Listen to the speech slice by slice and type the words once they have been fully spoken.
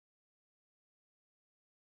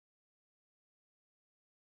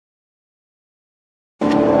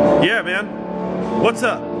Yeah, man. What's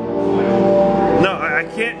up? No, I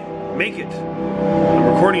can't make it.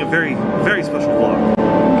 I'm recording a very, very special vlog.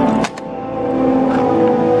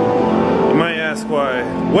 You might ask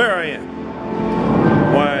where I am.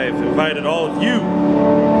 Why I've invited all of you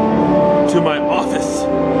to my office.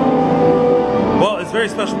 Well, it's very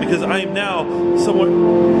special because I am now somewhat...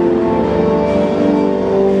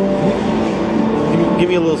 Give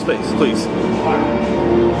me a little space, please.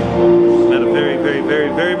 I'm at a very, very, very,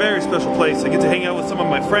 very, very special place. I get to hang out with some of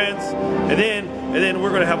my friends, and then we're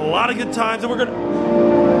gonna have a lot of good times, and we're gonna...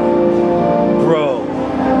 Bro.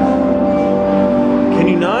 Can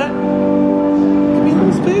you not? Give me a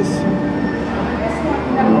little space.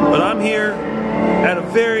 But I'm here at a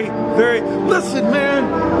very, very... Listen, man!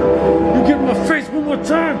 You get in my face one more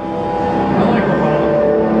time!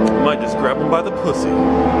 I might just grab him by the pussy.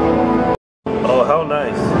 Oh, how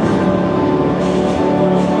nice.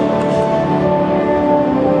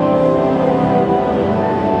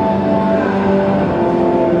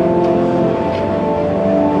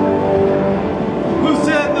 Who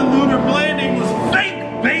said the lunar landing was fake,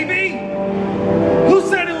 baby? Who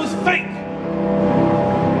said it was fake?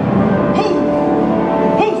 Who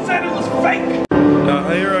said it was fake?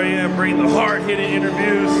 Here I am bringing the hard-hitting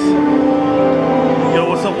interviews. Yo,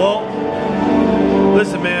 what's up, Walt?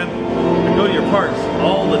 Listen, man. I go to your parks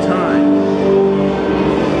all the time.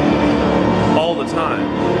 All the time.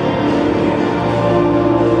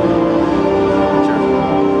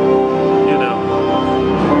 You know.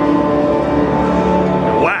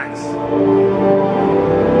 Relax.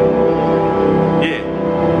 Yeah.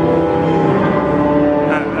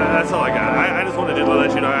 That's all I got. I just wanted to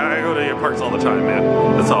let you know I go to your parks all the time, man.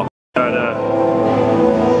 That's all. Got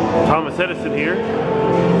Thomas Edison here.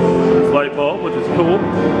 This light bulb, which is cool.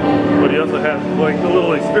 But he also has like a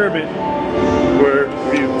little experiment where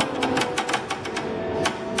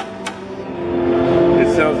it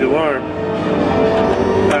sounds the alarm.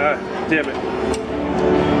 Damn it.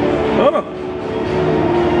 Oh!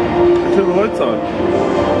 I turned the lights on.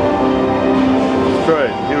 Let's try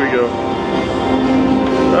it. Here we go.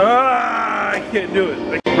 I can't do it.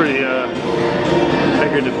 That's pretty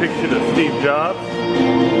accurate depiction of Steve Jobs.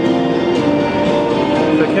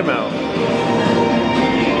 Check him out.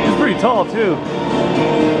 He's pretty tall too.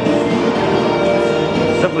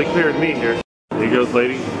 Definitely cleared me here. Here goes,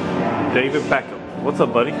 lady. David Beckham. What's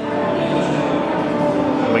up, buddy?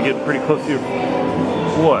 Am I getting pretty close to your...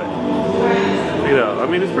 What? You know, I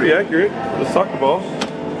mean, it's pretty accurate. The soccer ball.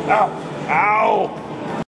 Ow! Ow!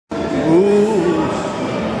 Ooh.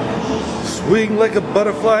 Swing like a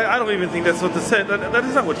butterfly. I don't even think that's what they said. That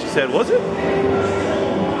is not what she said, was it?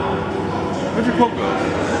 Where'd your quote go?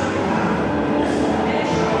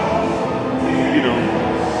 You know.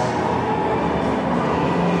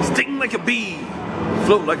 Sting like a bee,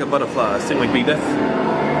 float like a butterfly, sting like a bee.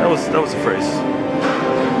 That was a phrase.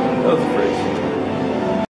 That was a phrase.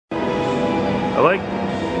 I like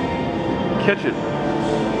catch it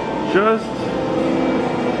just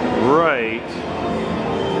right.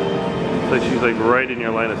 It's like she's like right in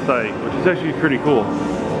your line of sight, which is actually pretty cool.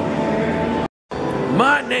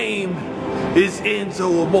 My name is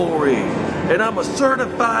Enzo Amore, and I'm a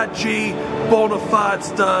certified G, bona fide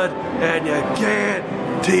stud, and you can't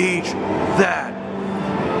teach that.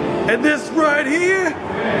 And this right here,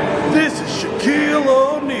 this is Shaquille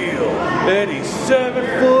O'Neal, and he's 7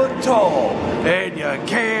 foot tall, and you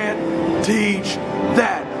can't teach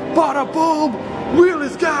that. Bada boom,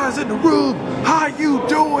 realest guys in the room, how you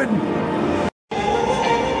doing?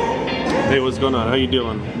 Hey, what's going on? How you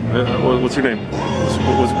doing? What's your name?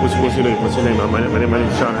 What's your name? What's your name? My name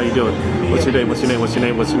is Shawn. How you doing? What's your name? What's your name? What's your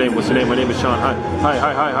name? What's your name? What's your name? My name is Shawn. Hi.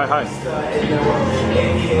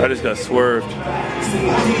 I just got swerved.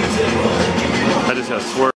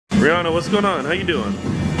 Rihanna, what's going on? How you doing?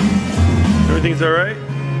 Everything's all right?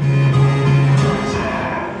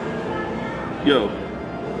 Yo.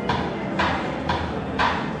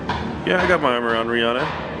 Yeah, I got my arm around Rihanna.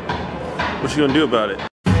 What you gonna do about it?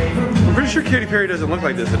 I'm pretty sure Katy Perry doesn't look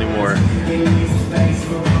like this anymore.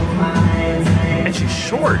 And she's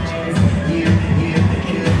short.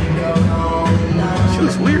 She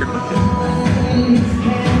looks weird looking.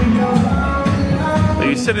 Like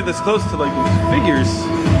you're sitting this close to like these figures.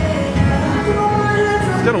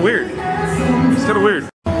 It's kind of weird. It's kind of weird.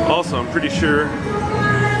 Also, I'm pretty sure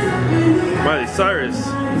Miley Cyrus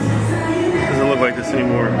doesn't look like this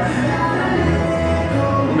anymore.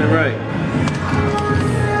 Isn't that right?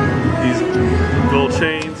 These gold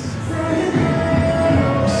chains.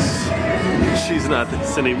 She's not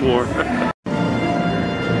this anymore.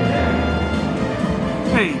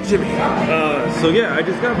 Hey, Jimmy. So yeah, I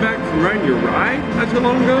just got back from riding your ride not too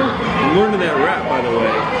long ago. I'm learning that rap, by the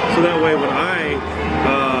way. So that way when I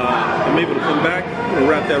am able to come back, I'm gonna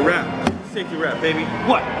rap that rap. Safety rap, baby.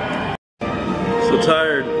 What? So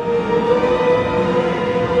tired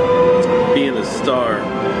being a star.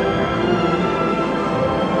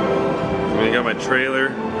 I got my trailer.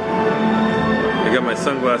 I got my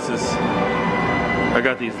sunglasses. I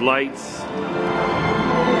got these lights.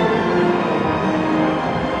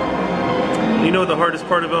 You know what the hardest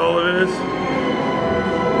part of all of it is?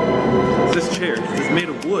 It's this chair. It's made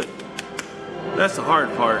of wood. That's the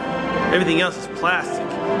hard part. Everything else is plastic,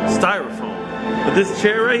 styrofoam. But this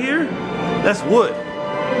chair right here, that's wood.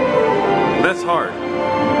 That's hard.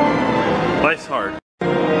 Life's hard.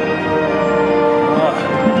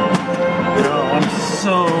 I'm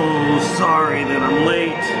so sorry that I'm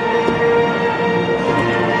late.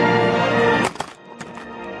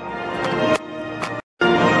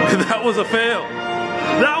 That was a fail.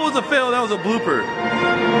 That was a fail. That was a blooper.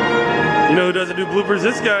 You know who doesn't do bloopers?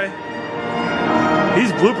 This guy.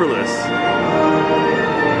 He's blooperless.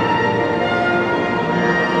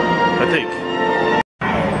 I think.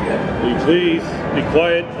 Will you please be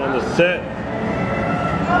quiet on the set?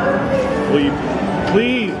 Will you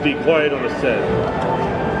please be quiet on the set?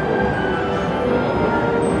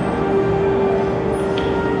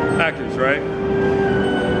 Actors, right?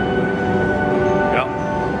 Yeah.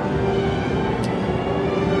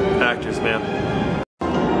 Actors, man.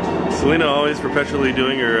 Selena always perpetually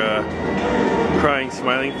doing her crying,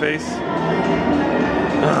 smiling face.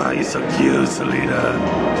 Ah, you're so cute, Selena.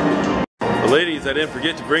 The ladies, I didn't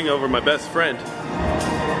forget to bring over my best friend,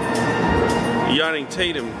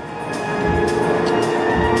 TATUM.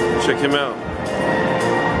 Check him out.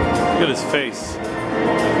 Look at his face.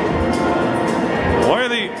 Why are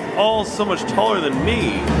they all so much taller than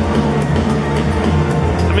me?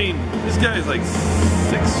 I mean, this guy is like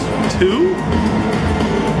 6'2"?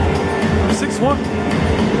 6'1".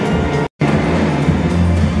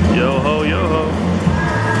 Yo ho, yo ho.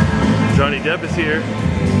 Johnny Depp is here,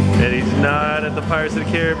 and he's not at the Pirates of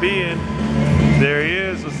the Caribbean. There he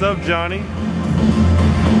is. What's up, Johnny?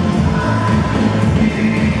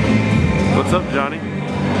 What's up, Johnny?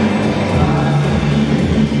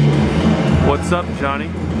 What's up, Johnny?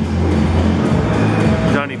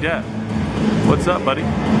 Johnny Depp. What's up, buddy?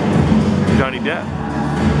 Johnny Depp.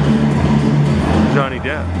 Johnny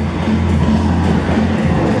Depp.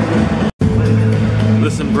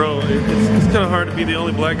 Listen, bro, it's kind of hard to be the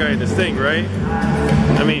only black guy in this thing, right?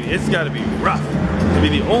 I mean, it's got to be rough to be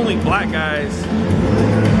the only black guys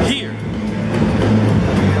here.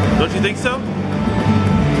 Don't you think so?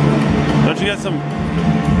 Don't you got some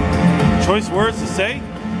choice words to say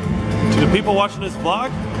to the people watching this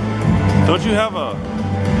vlog? Don't you have a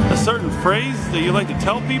certain phrase that you like to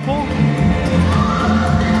tell people?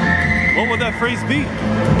 What would that phrase be?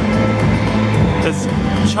 That's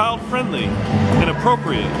child-friendly and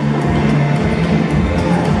appropriate.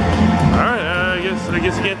 Alright, I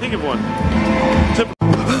guess you can't think of one.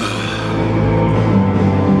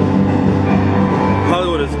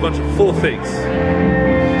 Hollywood is a bunch of full fakes.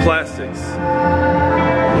 Plastics.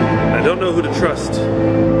 I don't know who to trust.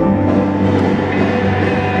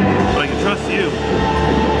 But I can trust you.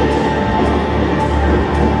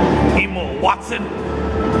 Emma Watson.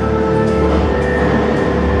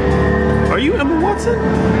 Are you Emma Watson?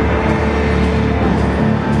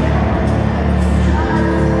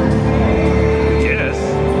 Yes.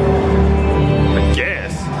 I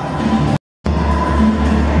guess.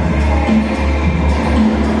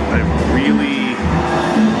 I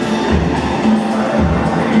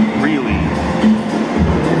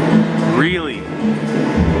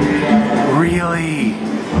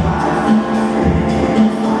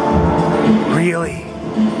really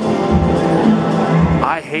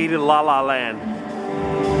I hated La La Land.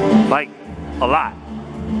 Like, a lot.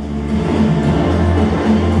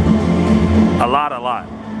 A lot.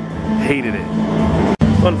 Hated it.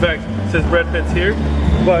 Fun fact, it says Brad Pitt's here,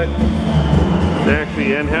 but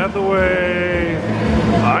actually Anne Hathaway.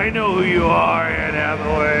 I know who you are, Anne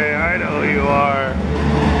Hathaway. I know who you are.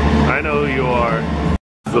 I know who you are.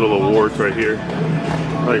 These little awards right here.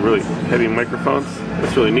 Like really heavy microphones.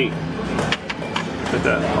 That's really neat. Like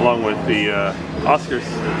that, along with the Oscars.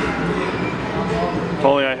 If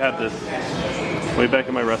only I had this way back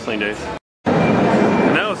in my wrestling days.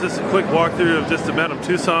 And now it's just a quick walkthrough of just the Madame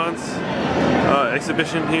Tussands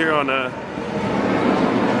exhibition here on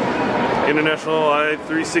International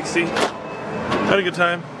I-360. Had a good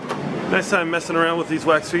time. Nice time messing around with these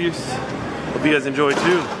wax figures. Hope you guys enjoy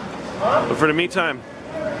too. But for the meantime,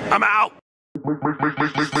 I'm out!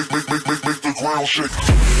 real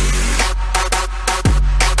shit.